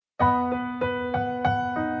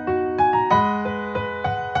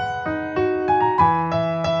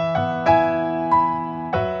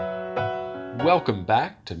Welcome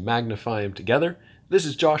back to Magnify 'em Together. This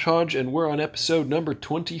is Josh Hodge, and we're on episode number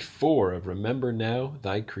 24 of Remember Now,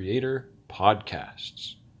 Thy Creator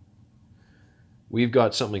podcasts. We've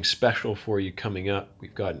got something special for you coming up.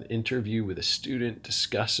 We've got an interview with a student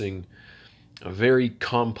discussing a very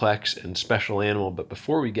complex and special animal, but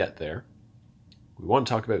before we get there, we want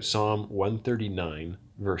to talk about Psalm 139,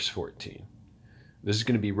 verse 14. This is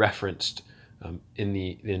going to be referenced in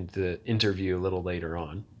the interview a little later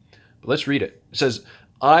on. But let's read it. It says,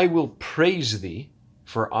 I will praise thee,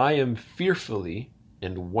 for I am fearfully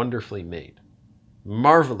and wonderfully made.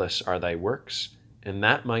 Marvelous are thy works, and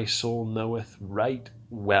that my soul knoweth right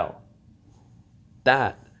well.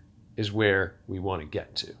 That is where we want to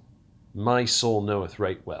get to. My soul knoweth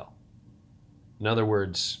right well. In other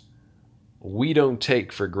words, we don't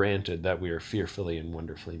take for granted that we are fearfully and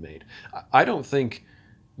wonderfully made. I don't think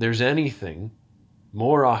there's anything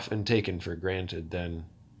more often taken for granted than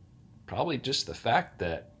probably just the fact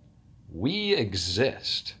that we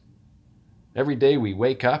exist. Every day we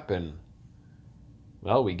wake up and,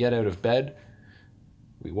 well, we get out of bed,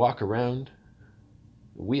 we walk around,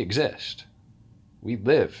 we exist. We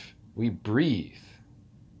live, we breathe.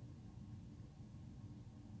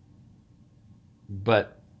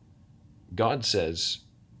 But God says,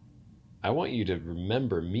 I want you to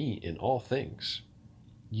remember me in all things.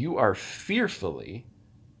 You are fearfully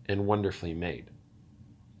and wonderfully made.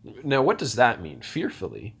 Now, what does that mean?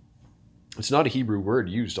 Fearfully. It's not a Hebrew word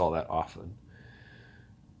used all that often.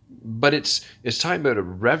 But it's talking about a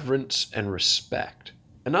reverence and respect.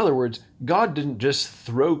 In other words, God didn't just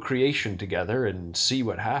throw creation together and see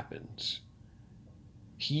what happens.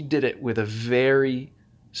 He did it with a very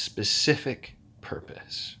specific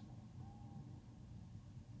purpose.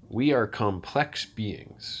 We are complex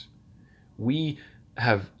beings. We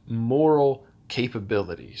have moral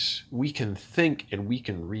capabilities. We can think and we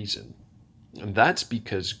can reason. And that's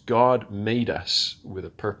because God made us with a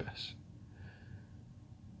purpose.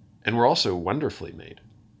 And we're also wonderfully made.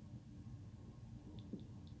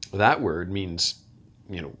 That word means,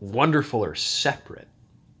 wonderful or separate.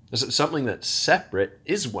 Something that's separate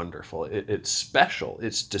is wonderful. It's special.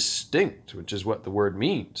 It's distinct, which is what the word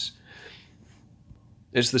means.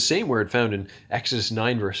 It's the same word found in Exodus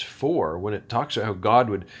 9, verse 4, when it talks about how God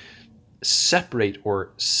would separate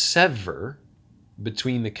or sever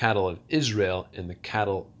between the cattle of Israel and the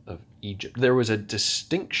cattle of Egypt. There was a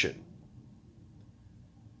distinction.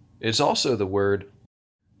 It's also the word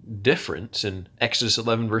difference in Exodus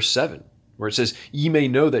 11, verse 7, where it says, Ye may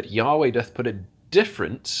know that Yahweh doth put a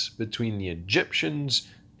difference between the Egyptians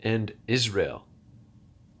and Israel.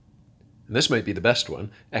 And this might be the best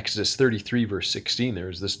one. Exodus 33, verse 16, there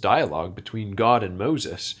is this dialogue between God and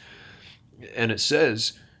Moses. And it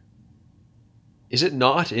says, Is it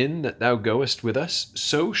not in that thou goest with us?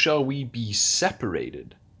 So shall we be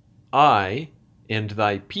separated, I and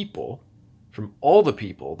thy people, from all the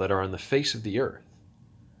people that are on the face of the earth.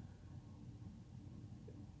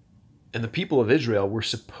 And the people of Israel were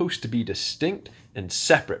supposed to be distinct and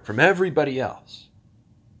separate from everybody else.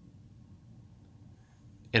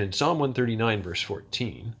 And in Psalm 139, verse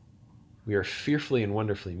 14, we are fearfully and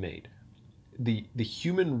wonderfully made. The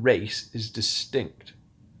human race is distinct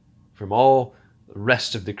from all the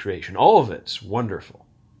rest of the creation. All of it's wonderful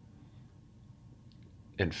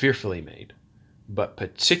and fearfully made, but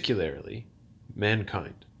particularly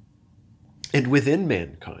mankind. And within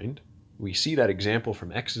mankind, we see that example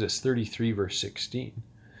from Exodus 33, verse 16.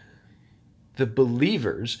 The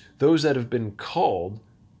believers, those that have been called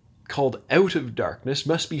out of darkness,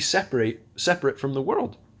 must be separate from the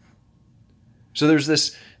world. So there's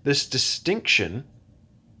this distinction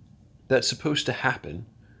that's supposed to happen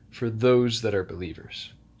for those that are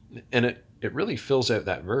believers. And it really fills out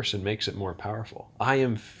that verse and makes it more powerful. I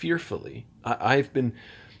am fearfully, I've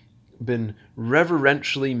been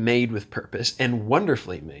reverentially made with purpose and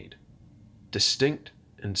wonderfully made, distinct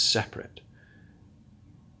and separate.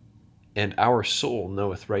 And our soul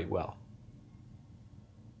knoweth right well.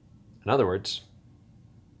 In other words,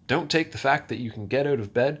 don't take the fact that you can get out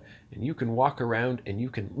of bed and you can walk around and you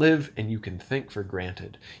can live and you can think for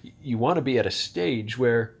granted. You want to be at a stage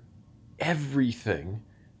where everything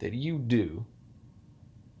that you do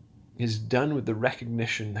is done with the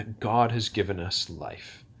recognition that God has given us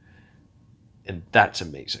life. And that's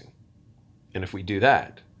amazing. And if we do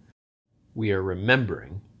that, we are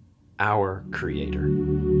remembering our Creator.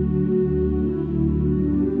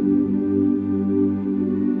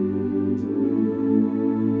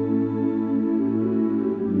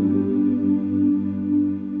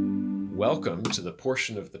 Welcome to the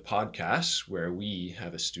portion of the podcast where we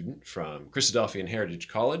have a student from Christadelphian Heritage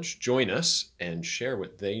College join us and share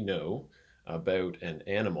what they know about an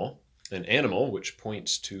animal which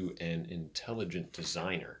points to an intelligent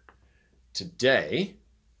designer. Today,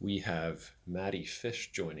 we have Maddie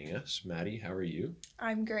Fish joining us. Maddie, how are you?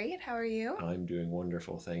 I'm great. How are you? I'm doing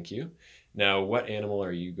wonderful, thank you. Now, what animal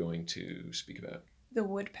are you going to speak about? The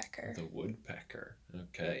woodpecker. The woodpecker.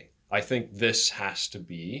 Okay. I think this has to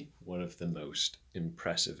be one of the most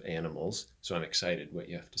impressive animals, so I'm excited what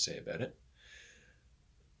you have to say about it.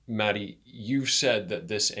 Maddie, you've said that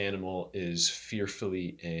this animal is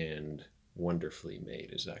fearfully and wonderfully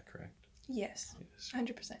made. Is that correct? Yes. Yes.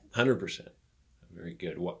 100%. 100%. Very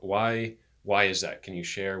good. Why is that? Can you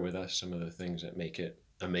share with us some of the things that make it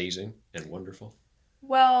amazing and wonderful?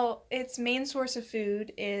 Well, its main source of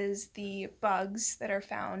food is the bugs that are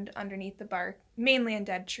found underneath the bark, mainly in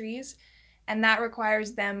dead trees, and that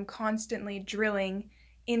requires them constantly drilling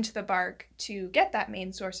into the bark to get that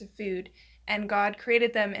main source of food. And God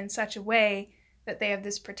created them in such a way that they have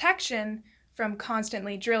this protection from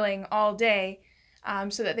constantly drilling all day,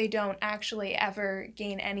 so that they don't actually ever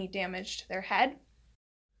gain any damage to their head.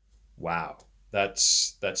 Wow,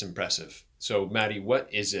 that's impressive. So, Maddie,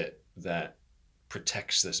 what is it that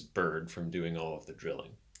protects this bird from doing all of the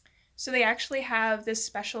drilling? So they actually have this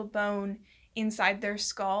special bone inside their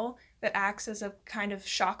skull that acts as a kind of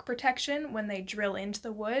shock protection when they drill into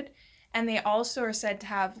the wood. And they also are said to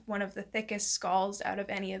have one of the thickest skulls out of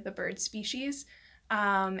any of the bird species.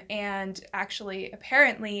 And actually,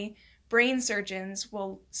 apparently, brain surgeons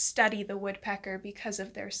will study the woodpecker because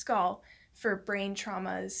of their skull for brain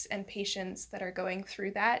traumas and patients that are going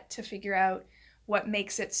through that to figure out what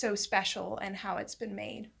makes it so special and how it's been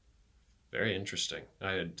made. Very interesting.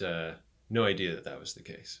 I had no idea that was the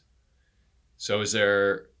case. So is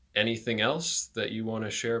there anything else that you want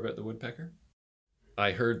to share about the woodpecker?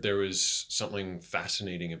 I heard there was something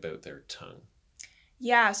fascinating about their tongue.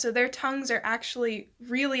 Yeah, so their tongues are actually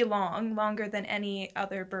really long, longer than any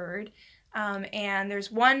other bird. And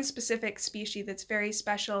there's one specific species that's very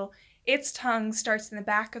special. Its tongue starts in the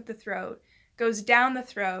back of the throat, goes down the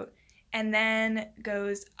throat, and then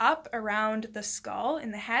goes up around the skull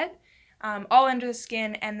in the head, all under the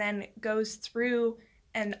skin, and then goes through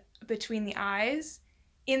and between the eyes,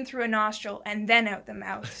 in through a nostril, and then out the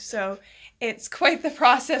mouth. So it's quite the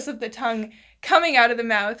process of the tongue coming out of the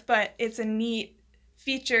mouth, but it's a neat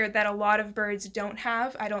feature that a lot of birds don't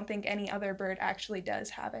have. I don't think any other bird actually does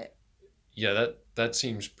have it. Yeah, that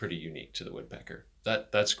seems pretty unique to the woodpecker.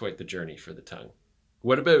 That's quite the journey for the tongue.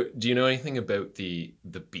 What about, do you know anything about the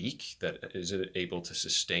beak? That is it able to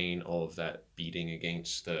sustain all of that beating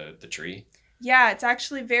against the tree? Yeah, it's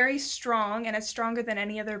actually very strong, and it's stronger than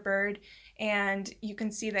any other bird. And you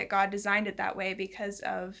can see that God designed it that way because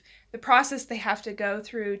of the process they have to go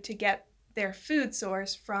through to get their food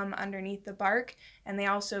source from underneath the bark. And they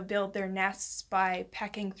also build their nests by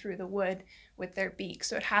pecking through the wood with their beak.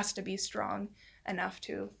 So it has to be strong enough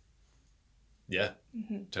to. Yeah,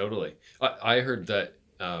 totally. I heard that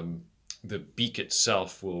the beak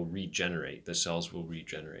itself will regenerate. The cells will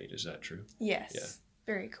regenerate. Is that true? Yes. Yeah.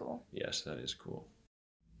 Very cool. Yes, that is cool.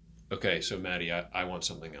 Okay, so Maddie, I want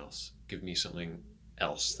something else. Give me something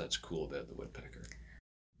else that's cool about the woodpecker.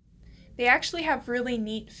 They actually have really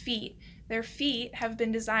neat feet. Their feet have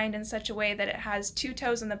been designed in such a way that it has 2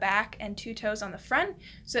 toes on the back and 2 toes on the front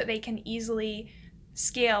so that they can easily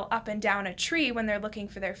scale up and down a tree when they're looking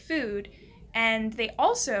for their food. And they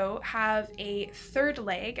also have a third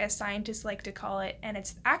leg, as scientists like to call it, and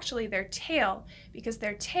it's actually their tail, because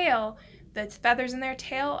their tail, the feathers in their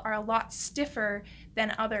tail are a lot stiffer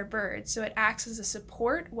than other birds, so it acts as a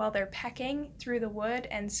support while they're pecking through the wood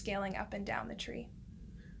and scaling up and down the tree.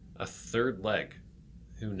 A third leg.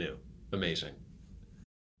 Who knew? Amazing.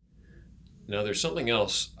 Now, there's something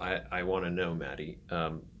else I want to know, Maddie.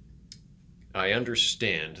 I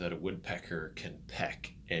understand that a woodpecker can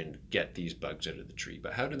peck and get these bugs out of the tree,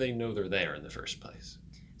 but how do they know they're there in the first place?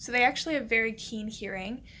 So they actually have very keen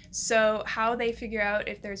hearing. So how they figure out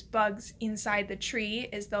if there's bugs inside the tree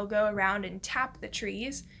is they'll go around and tap the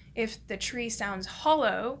trees. If the tree sounds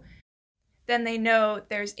hollow, then they know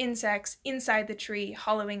there's insects inside the tree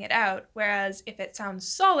hollowing it out. Whereas if it sounds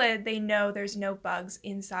solid, they know there's no bugs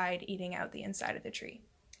inside eating out the inside of the tree.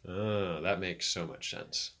 Oh, that makes so much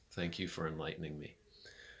sense. Thank you for enlightening me.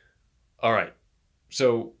 All right.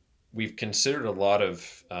 So we've considered a lot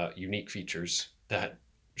of unique features that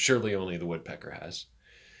surely only the woodpecker has.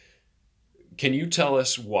 Can you tell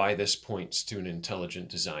us why this points to an intelligent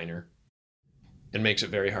designer and makes it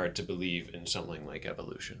very hard to believe in something like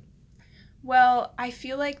evolution? Well, I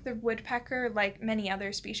feel like the woodpecker, like many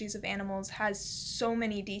other species of animals, has so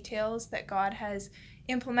many details that God has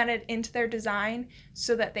implemented into their design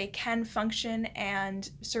so that they can function and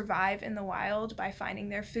survive in the wild by finding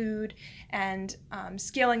their food and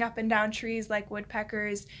scaling up and down trees like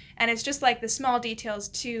woodpeckers. And it's just like the small details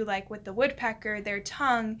too, like with the woodpecker, their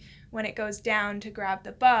tongue, when it goes down to grab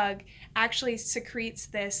the bug, actually secretes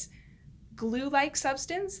this glue-like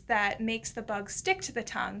substance that makes the bug stick to the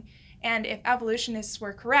tongue. And if evolutionists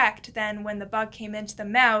were correct, then when the bug came into the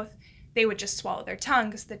mouth, they would just swallow their tongue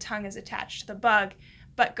because the tongue is attached to the bug.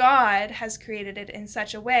 But God has created it in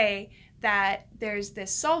such a way that there's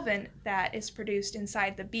this solvent that is produced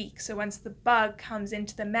inside the beak. So once the bug comes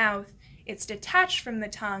into the mouth, it's detached from the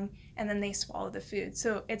tongue, and then they swallow the food.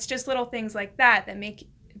 So it's just little things like that that make it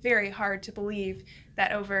very hard to believe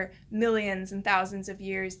that over millions and thousands of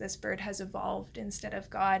years, this bird has evolved instead of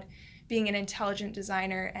God being an intelligent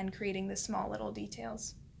designer and creating the small little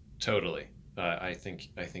details. Totally. I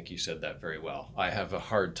think you said that very well. I have a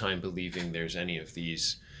hard time believing there's any of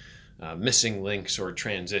these missing links or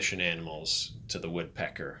transition animals to the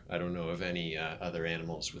woodpecker. I don't know of any other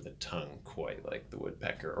animals with a tongue quite like the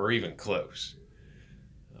woodpecker, or even close.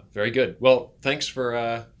 Very good. Well, thanks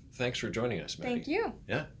for joining us, Maddie. Thank you.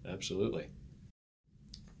 Yeah, absolutely.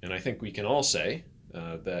 And I think we can all say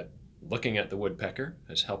that looking at the woodpecker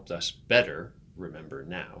has helped us better remember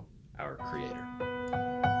now our Creator.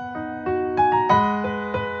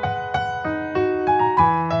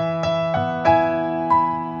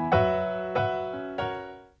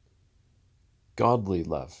 Godly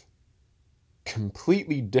love.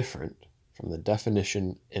 Completely different from the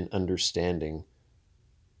definition and understanding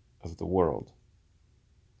of the world.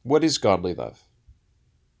 What is godly love?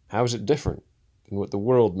 How is it different than what the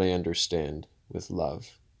world may understand with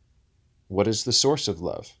love? What is the source of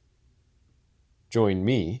love? Join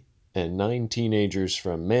me and 9 teenagers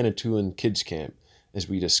from Manitoulin Kids Camp as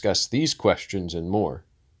we discuss these questions and more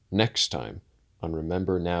next time on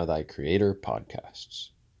Remember Now Thy Creator podcasts.